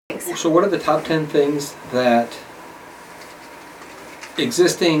things. So what are the top 10 things that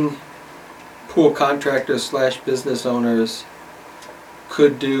existing pool contractors / business owners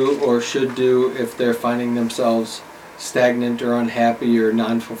could do or should do if they're finding themselves stagnant or unhappy or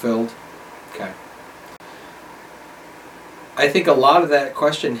non-fulfilled? Okay. I think a lot of that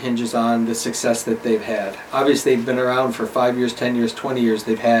question hinges on the success that they've had. Obviously, they've been around for 5 years, 10 years, 20 years.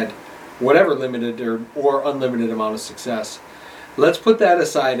 They've had whatever limited or unlimited amount of success. Let's put that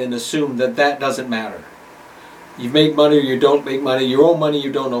aside and assume that that doesn't matter. You've made money or you don't make money. You owe money,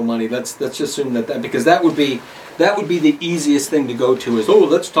 you don't owe money. Let's just assume that because that would be the easiest thing to go to is, oh,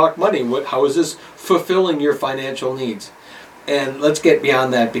 let's talk money. How is this fulfilling your financial needs? And let's get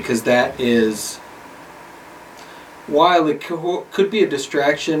beyond that, because that is, while it could be a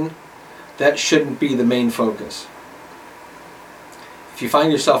distraction, that shouldn't be the main focus. If you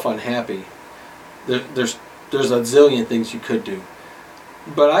find yourself unhappy, there's a zillion things you could do.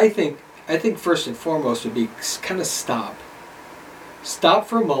 But I think first and foremost would be kind of stop. Stop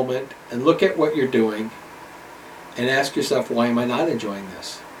for a moment and look at what you're doing and ask yourself, why am I not enjoying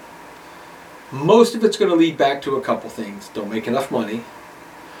this? Most of it's going to lead back to a couple things. Don't make enough money,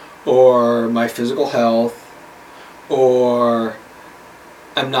 or my physical health, or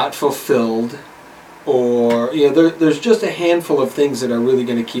I'm not fulfilled, or there's just a handful of things that are really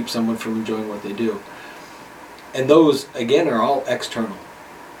going to keep someone from enjoying what they do. And those, again, are all external.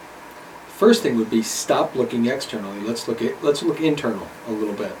 First thing would be stop looking externally. Let's look internal a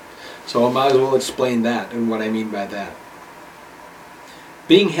little bit. So I might as well explain that and what I mean by that.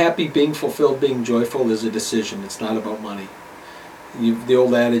 Being happy, being fulfilled, being joyful is a decision. It's not about money. The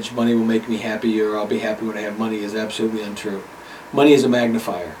old adage, money will make me happy, or I'll be happy when I have money, is absolutely untrue. Money is a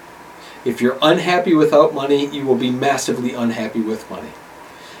magnifier. If you're unhappy without money, you will be massively unhappy with money.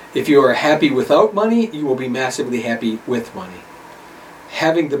 If you are happy without money, you will be massively happy with money.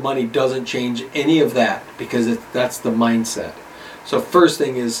 Having the money doesn't change any of that, because that's the mindset. So first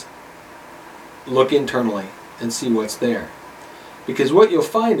thing is look internally and see what's there. Because what you'll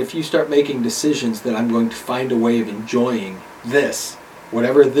find if you start making decisions that I'm going to find a way of enjoying this,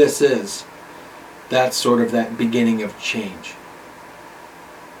 whatever this is, that's sort of that beginning of change.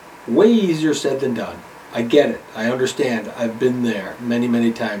 Way easier said than done. I get it. I understand. I've been there many,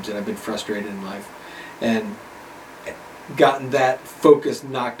 many times, and I've been frustrated in life and gotten that focus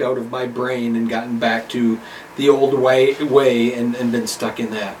knocked out of my brain and gotten back to the old way and been stuck in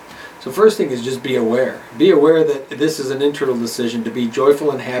that. So first thing is just be aware. Be aware that this is an internal decision. To be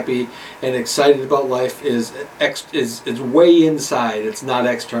joyful and happy and excited about life is way inside. It's not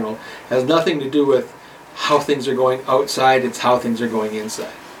external. It has nothing to do with how things are going outside. It's how things are going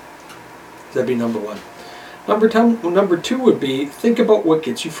inside. That'd be number one. Number two would be, think about what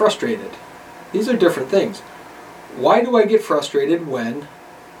gets you frustrated. These are different things. Why do I get frustrated when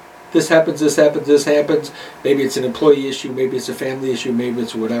this happens, this happens, this happens? Maybe it's an employee issue, maybe it's a family issue, maybe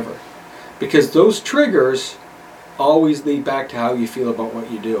it's whatever. Because those triggers always lead back to how you feel about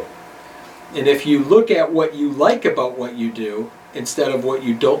what you do. And if you look at what you like about what you do instead of what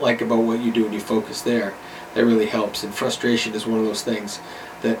you don't like about what you do, and you focus there, that really helps. And frustration is one of those things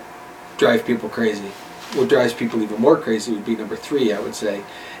that drive people crazy. What drives people even more crazy would be number three, I would say,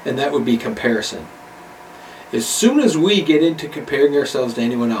 and that would be comparison. As soon as we get into comparing ourselves to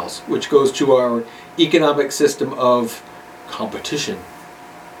anyone else, which goes to our economic system of competition,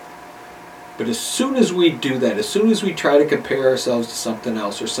 but as soon as we do that, as soon as we try to compare ourselves to something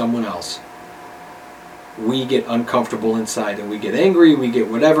else or someone else, we get uncomfortable inside and we get angry, we get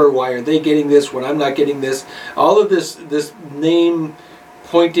whatever. Why are they getting this when I'm not getting this? All of this name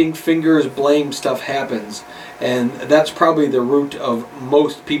pointing fingers, blame stuff happens, and that's probably the root of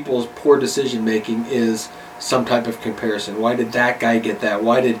most people's poor decision making, is some type of comparison. Why did that guy get that?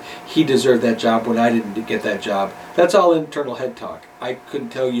 Why did he deserve that job when I didn't get that job? That's all internal head talk. I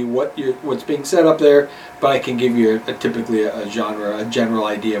couldn't tell you what's being said up there, but I can give you typically a genre, a general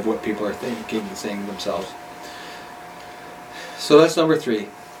idea of what people are thinking and saying themselves. So that's number three.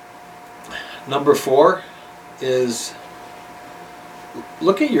 Number four is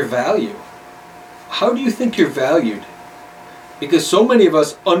look at your value. How do you think you're valued? Because so many of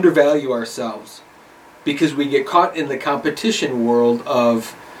us undervalue ourselves because we get caught in the competition world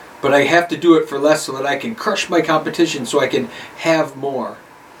of, but I have to do it for less so that I can crush my competition so I can have more.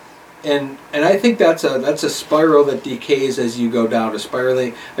 And I think that's a spiral that decays as you go down,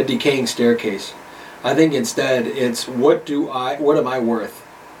 a decaying staircase. I think instead it's what am I worth?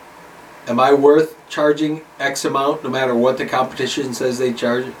 Am I worth charging X amount no matter what the competition says they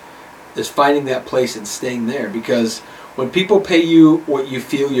charge? Is finding that place and staying there, because when people pay you what you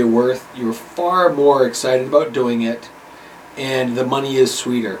feel you're worth, you're far more excited about doing it, and the money is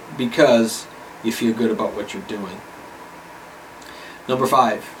sweeter because you feel good about what you're doing. Number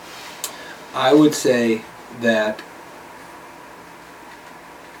 5, I would say that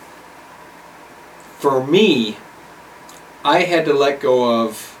for me, I had to let go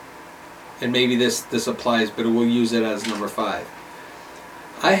of, and maybe this applies, but we'll use it as number 5.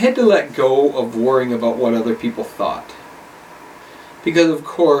 I had to let go of worrying about what other people thought. Because of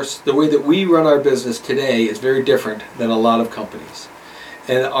course, the way that we run our business today is very different than a lot of companies.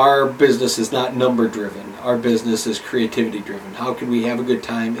 And our business is not number driven. Our business is creativity driven. How can we have a good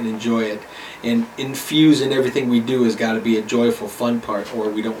time and enjoy it? And infuse in everything we do has got to be a joyful, fun part, or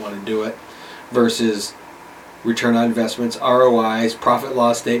we don't want to do it. Versus return on investments, ROIs, profit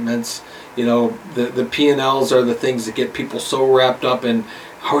loss statements. You know, the P&Ls are the things that get people so wrapped up in,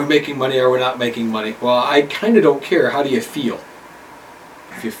 are we making money, are we not making money? Well, I kind of don't care. How do you feel?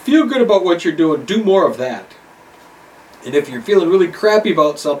 If you feel good about what you're doing, do more of that. And if you're feeling really crappy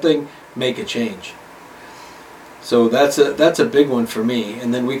about something, make a change. So that's a big one for me.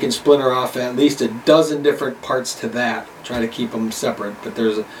 And then we can splinter off at least a dozen different parts to that. Try to keep them separate, but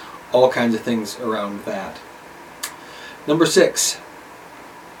there's all kinds of things around that. Number 6.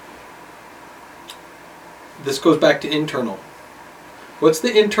 This goes back to internal. What's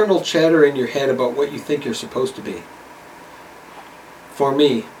the internal chatter in your head about what you think you're supposed to be? For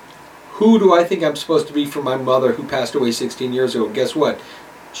me, who do I think I'm supposed to be for my mother who passed away 16 years ago? Guess what?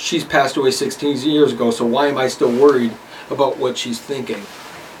 She's passed away 16 years ago, so why am I still worried about what she's thinking?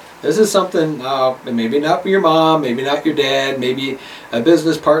 This is something, maybe not for your mom, maybe not your dad, maybe a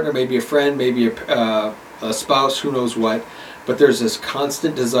business partner, maybe a friend, maybe a spouse, who knows what. But there's this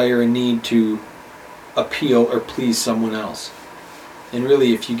constant desire and need to appeal or please someone else. And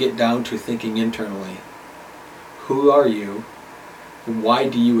really, if you get down to thinking internally, who are you? Why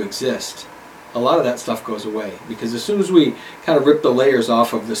do you exist? A lot of that stuff goes away, because as soon as we kind of rip the layers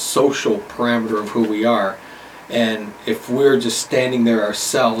off of the social parameter of who we are, and if we're just standing there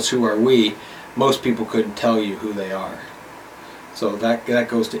ourselves, who are we? Most people couldn't tell you who they are. So that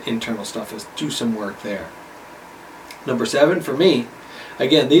goes to internal stuff, is do some work there. Number 7 for me,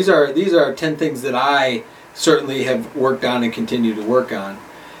 again, these are 10 things that I certainly have worked on and continue to work on,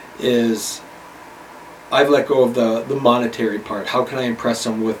 is I've let go of the monetary part. How can I impress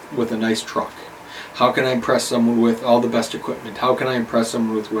someone with a nice truck? How can I impress someone with all the best equipment? How can I impress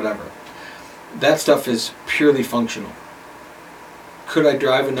someone with whatever? That stuff is purely functional. Could I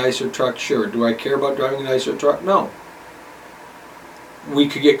drive a nicer truck? Sure. Do I care about driving a nicer truck? No. We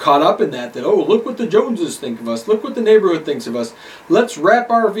could get caught up in that, oh, look what the Joneses think of us. Look what the neighborhood thinks of us. Let's wrap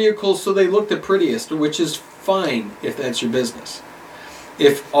our vehicles so they look the prettiest, which is fine if that's your business.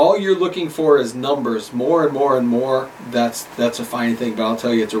 If all you're looking for is numbers, more and more and more, that's a fine thing, but I'll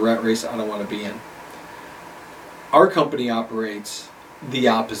tell you, it's a rat race I don't want to be in. Our company operates the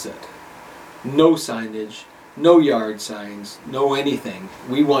opposite. No signage, no yard signs, no anything.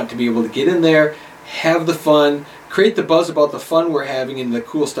 We want to be able to get in there, have the fun, create the buzz about the fun we're having and the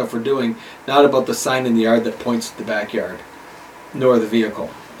cool stuff we're doing, not about the sign in the yard that points to the backyard, nor the vehicle.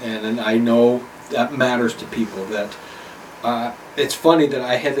 And I know that matters to people. That it's funny that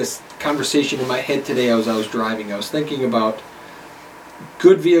I had this conversation in my head today as I was driving. I was thinking about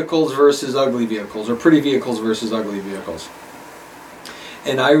good vehicles versus ugly vehicles, or pretty vehicles versus ugly vehicles.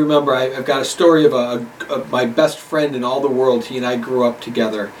 And I remember I've got a story of my best friend in all the world. He and I grew up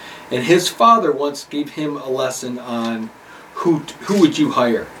together. And his father once gave him a lesson on who would you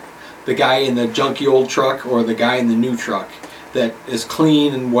hire? The guy in the junky old truck or the guy in the new truck that is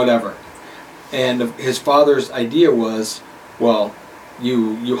clean and whatever. And his father's idea was, well,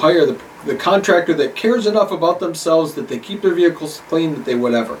 you hire the contractor that cares enough about themselves that they keep their vehicles clean, that they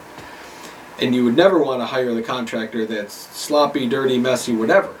whatever. And you would never want to hire the contractor that's sloppy, dirty, messy,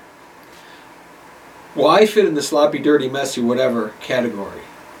 whatever. Well, I fit in the sloppy, dirty, messy, whatever category.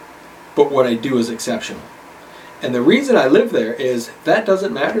 But what I do is exceptional. And the reason I live there is that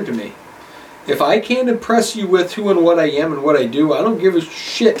doesn't matter to me. If I can't impress you with who and what I am and what I do, I don't give a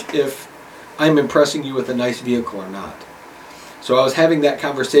shit if I'm impressing you with a nice vehicle or not. So I was having that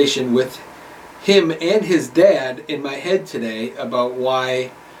conversation with him and his dad in my head today about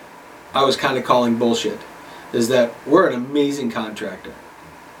why I was kind of calling bullshit. Is that we're an amazing contractor.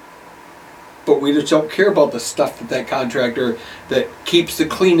 But we just don't care about the stuff that contractor that keeps the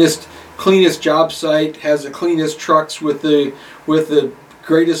cleanest job site, has the cleanest trucks with the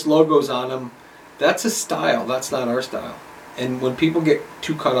greatest logos on them. That's a style. That's not our style. And when people get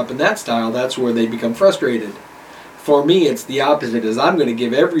too caught up in that style, that's where they become frustrated. For me, it's the opposite. Is I'm going to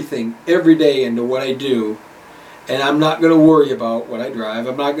give everything every day into what I do, And I'm not going to worry about what I drive.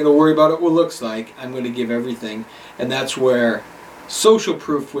 I'm not going to worry about what it looks like. I'm going to give everything. And that's where social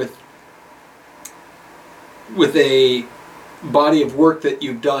proof with a body of work that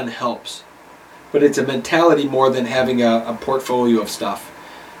you've done helps. But it's a mentality more than having a portfolio of stuff.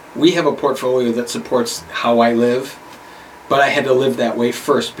 We have a portfolio that supports how I live, but I had to live that way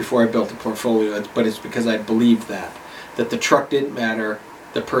first before I built a portfolio. But it's because I believed that the truck didn't matter,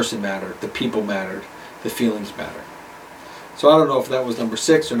 the person mattered, the people mattered, the feelings mattered. So I don't know if that was number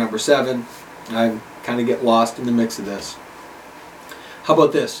 6 or number 7. I kind of get lost in the mix of this. How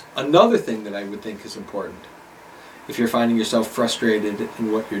about this? Another thing that I would think is important, if you're finding yourself frustrated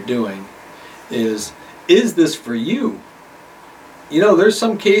in what you're doing, is this for you? You know, there's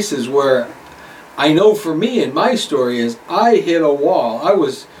some cases where I know for me, and my story is, I hit a wall. I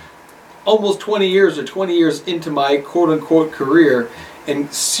was almost 20 years into my quote-unquote career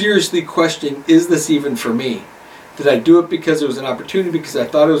and seriously questioning, is this even for me? Did I do it because it was an opportunity, because I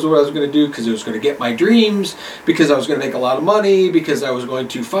thought it was what I was going to do, because it was going to get my dreams, because I was going to make a lot of money, because I was going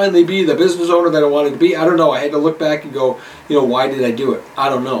to finally be the business owner that I wanted to be? I don't know. I had to look back and go, why did I do it? I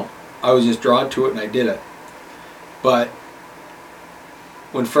don't know. I was just drawn to it and I did it. But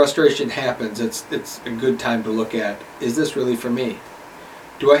when frustration happens, it's a good time to look at, is this really for me?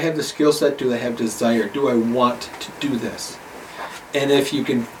 Do I have the skill set? Do I have desire? Do I want to do this? And if you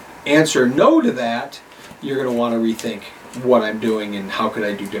can answer no to that, you're going to want to rethink what I'm doing and how could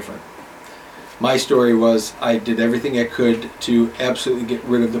I do different. My story was, I did everything I could to absolutely get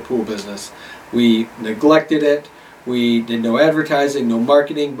rid of the pool business. We neglected it. We did no advertising, no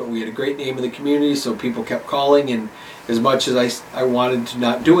marketing, but we had a great name in the community, so people kept calling, and as much as I wanted to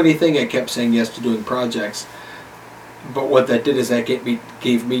not do anything, I kept saying yes to doing projects. But what that did is that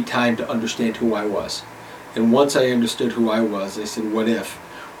gave me time to understand who I was. And once I understood who I was, I said, what if?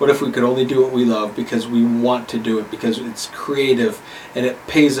 What if we could only do what we love because we want to do it, because it's creative and it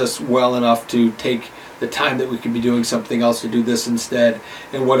pays us well enough to take the time that we could be doing something else to do this instead?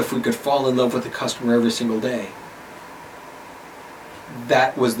 And what if we could fall in love with the customer every single day?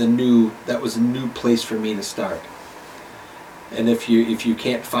 That was a new place for me to start. And if you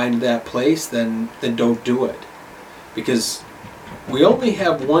can't find that place, then don't do it, because we only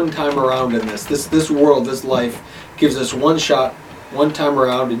have one time around in this world. This life gives us one shot, one time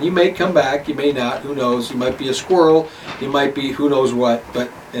around, and you may come back, you may not, who knows? You might be a squirrel, you might be who knows what,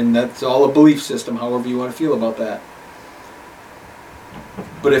 and that's all a belief system, however you want to feel about that.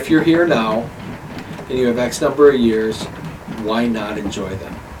 But if you're here now and you have X number of years, why not enjoy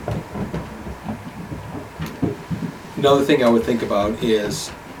them? Another thing I would think about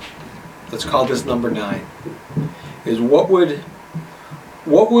is, let's call this number 9, is what would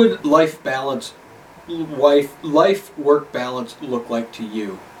life work balance look like to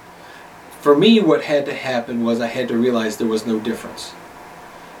you? For me, what had to happen was I had to realize there was no difference.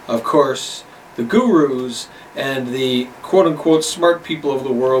 Of course, the gurus and the quote-unquote smart people of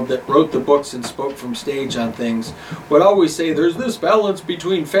the world that wrote the books and spoke from stage on things would always say there's this balance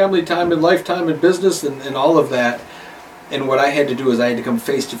between family time and lifetime and business and all of that. And what I had to do is I had to come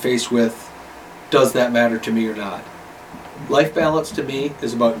face to face with, does that matter to me or not? Life balance to me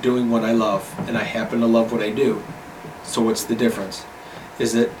is about doing what I love, and I happen to love what I do. So what's the difference?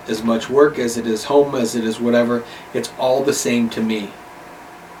 Is it as much work as it is home, as it is whatever? It's all the same to me.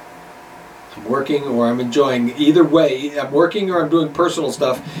 I'm working or I'm enjoying. Either way, I'm working or I'm doing personal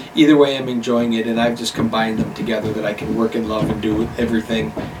stuff. Either way, I'm enjoying it, and I've just combined them together that I can work and love and do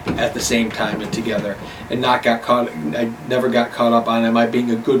everything at the same time and together, and I never got caught up on, am I being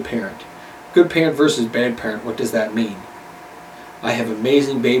a good parent? Good parent versus bad parent, what does that mean? I have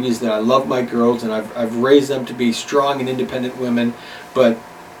amazing babies that I love, my girls, and I've raised them to be strong and independent women, but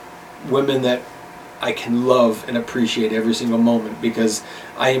women that I can love and appreciate every single moment because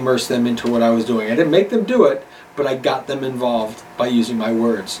I immersed them into what I was doing. I didn't make them do it, but I got them involved by using my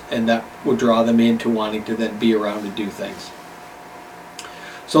words, and that would draw them into wanting to then be around and do things.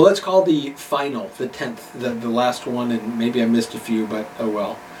 So let's call the final, the 10th, the last one, and maybe I missed a few, but oh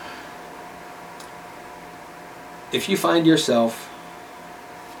well. If you find yourself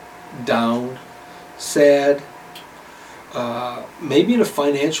down, sad, maybe in a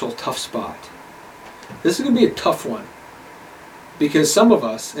financial tough spot, this is going to be a tough one, because some of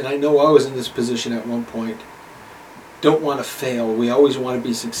us, and I know I was in this position at one point, don't want to fail. We always want to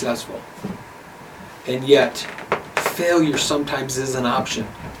be successful. And yet, failure sometimes is an option.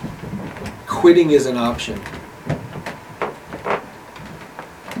 Quitting is an option.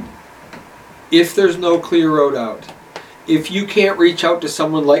 If there's no clear road out, if you can't reach out to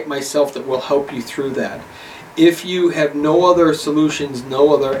someone like myself that will help you through that, if you have no other solutions,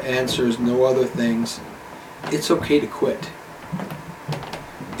 no other answers, no other things, it's okay to quit.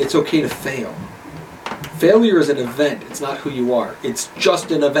 It's okay to fail. Failure is an event. It's not who you are. It's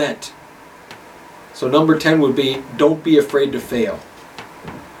just an event. So number 10 would be, don't be afraid to fail.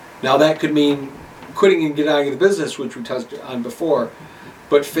 Now that could mean quitting and getting out of the business, which we touched on before,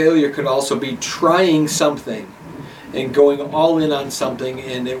 but failure could also be trying something and going all in on something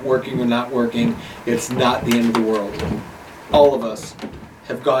and it working or not working. It's not the end of the world. All of us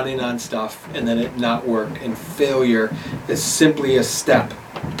have gone in on stuff and then it not worked, and failure is simply a step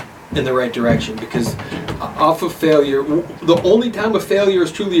in the right direction, because off of failure, the only time a failure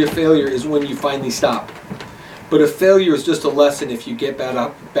is truly a failure is when you finally stop. But a failure is just a lesson if you get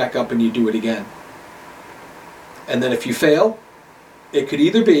back up and you do it again. And then if you fail, it could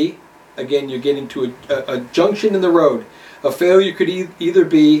either be, again, you're getting to a junction in the road. A failure could either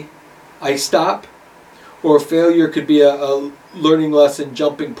be, I stop, or a failure could be a learning lesson,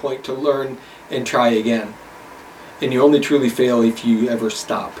 jumping point to learn and try again. And you only truly fail if you ever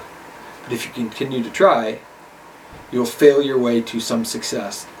stop. But if you continue to try, you'll fail your way to some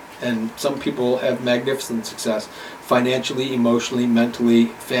success. And some people have magnificent success, financially, emotionally, mentally,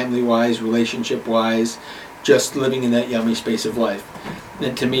 family-wise, relationship-wise, just living in that yummy space of life.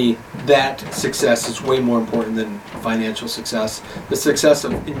 And to me, that success is way more important than financial success. The success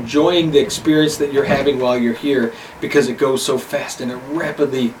of enjoying the experience that you're having while you're here, because it goes so fast and it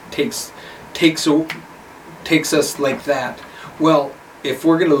rapidly takes us like that. Well, if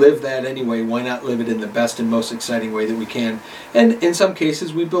we're going to live that anyway, why not live it in the best and most exciting way that we can? And in some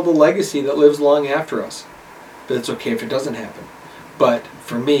cases, we build a legacy that lives long after us. But it's okay if it doesn't happen. But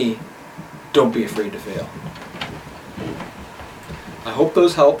for me, don't be afraid to fail. I hope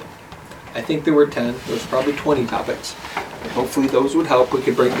those help. I think there were 10. There's probably 20 topics. And hopefully those would help. We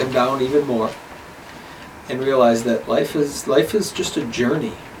could break them down even more and realize that life is just a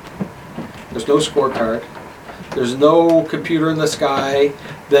journey. There's no scorecard. There's no computer in the sky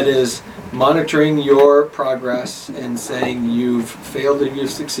that is monitoring your progress and saying you've failed or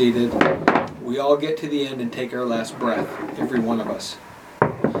you've succeeded. We all get to the end and take our last breath, every one of us.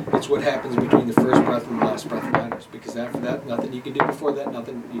 It's what happens between the first breath and the last breath that matters, because after that, nothing you can do. Before that,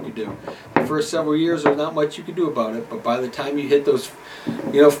 nothing you can do. The first several years, there's not much you can do about it, but by the time you hit those,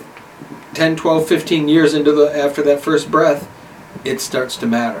 10, 12, 15 years after that first breath, it starts to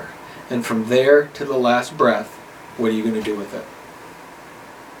matter. And from there to the last breath, what are you going to do with it?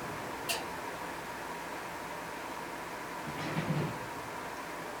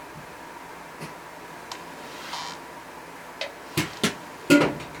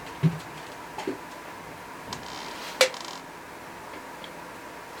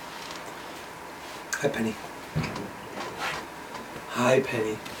 Hi, Penny. Hi,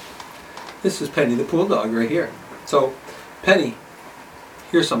 Penny. This is Penny the pool dog right here. So, Penny,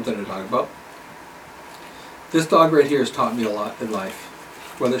 here's something to talk about. This dog right here has taught me a lot in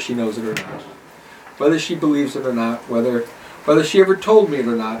life, whether she knows it or not. Whether she believes it or not, whether she ever told me it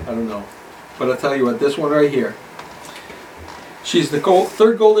or not, I don't know. But I'll tell you what, this one right here, she's the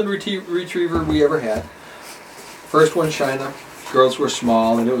third golden retriever we ever had. First one, Shina. Girls were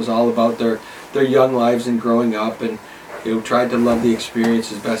small, and it was all about their young lives and growing up, and tried to love the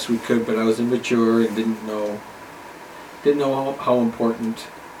experience as best we could, but I was immature and didn't know how important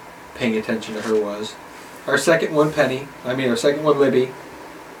paying attention to her was. Our second one, Libby,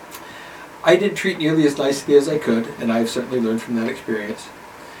 I didn't treat nearly as nicely as I could, and I've certainly learned from that experience.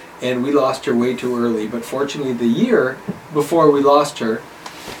 And we lost her way too early, but fortunately the year before we lost her,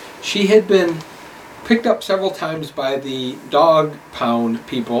 she had been picked up several times by the dog pound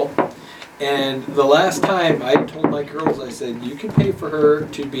people. And the last time I told my girls, I said, you can pay for her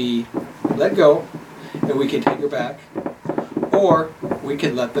to be let go, and we can take her back, or we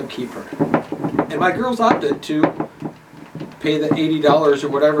can let them keep her. And my girls opted to pay the $80 or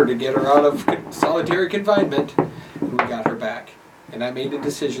whatever to get her out of solitary confinement, and we got her back. And I made a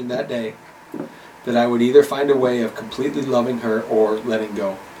decision that day that I would either find a way of completely loving her or letting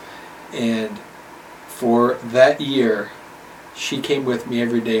go. And for that year, she came with me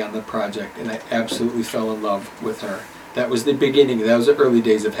every day on the project, and I absolutely fell in love with her. That was the beginning. That was the early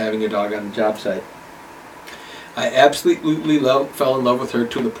days of having a dog on the job site. I absolutely fell in love with her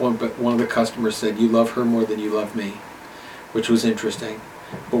to the point that one of the customers said, you love her more than you love me, which was interesting.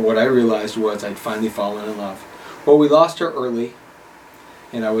 But what I realized was I'd finally fallen in love. Well, we lost her early,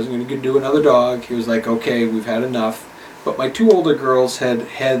 and I wasn't going to do another dog. He was like, okay, we've had enough. But my two older girls had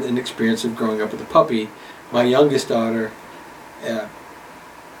an experience of growing up with a puppy. My youngest daughter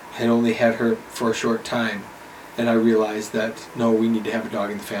had only had her for a short time, and I realized that, no, we need to have a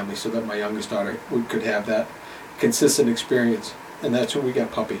dog in the family so that my youngest daughter could have that consistent experience. And that's when we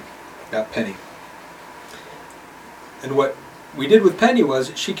got Penny. And what we did with Penny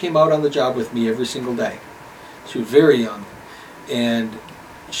was she came out on the job with me every single day. She was very young, and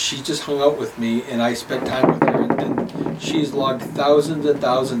she just hung out with me, and I spent time with her. And she's logged thousands and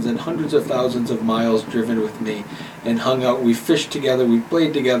thousands and hundreds of thousands of miles driven with me, and hung out. We fished together, we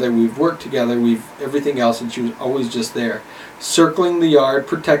played together, we've worked together, we've everything else, and she was always just there, circling the yard,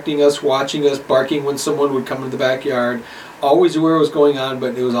 protecting us, watching us, barking when someone would come into the backyard, always aware what was going on.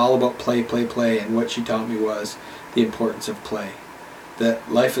 But it was all about play, play, play. And what she taught me was the importance of play.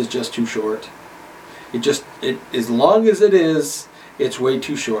 That life is just too short. As long as it is, it's way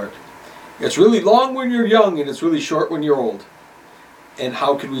too short. It's really long when you're young, and it's really short when you're old. And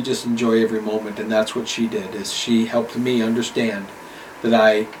how could we just enjoy every moment? And that's what she did, is she helped me understand that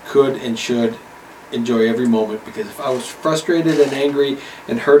I could and should enjoy every moment. Because if I was frustrated and angry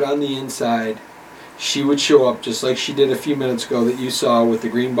and hurt on the inside, she would show up just like she did a few minutes ago that you saw, with the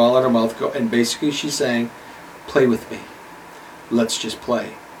green ball in her mouth, and basically she's saying, play with me. Let's just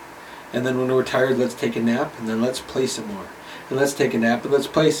play. And then when we're tired, let's take a nap, and then let's play some more. And let's take a nap, and let's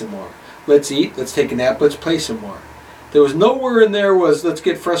play some more. Let's eat, let's take a nap, let's play some more. There was nowhere in there was let's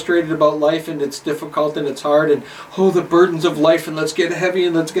get frustrated about life and it's difficult and it's hard and the burdens of life, and let's get heavy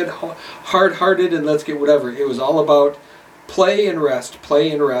and let's get hard-hearted and let's get whatever. It was all about play and rest,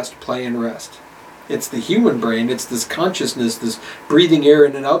 play and rest, play and rest. It's the human brain, it's this consciousness, this breathing air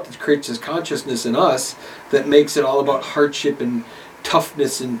in and out that creates this consciousness in us that makes it all about hardship and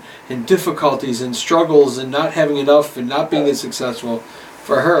toughness and difficulties and struggles and not having enough and not being as successful.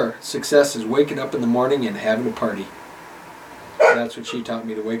 For her, success is waking up in the morning and having a party. That's what she taught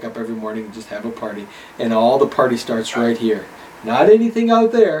me, to wake up every morning and just have a party. And all the party starts right here. Not anything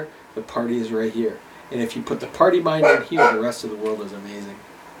out there, the party is right here. And if you put the party mind in here, the rest of the world is amazing.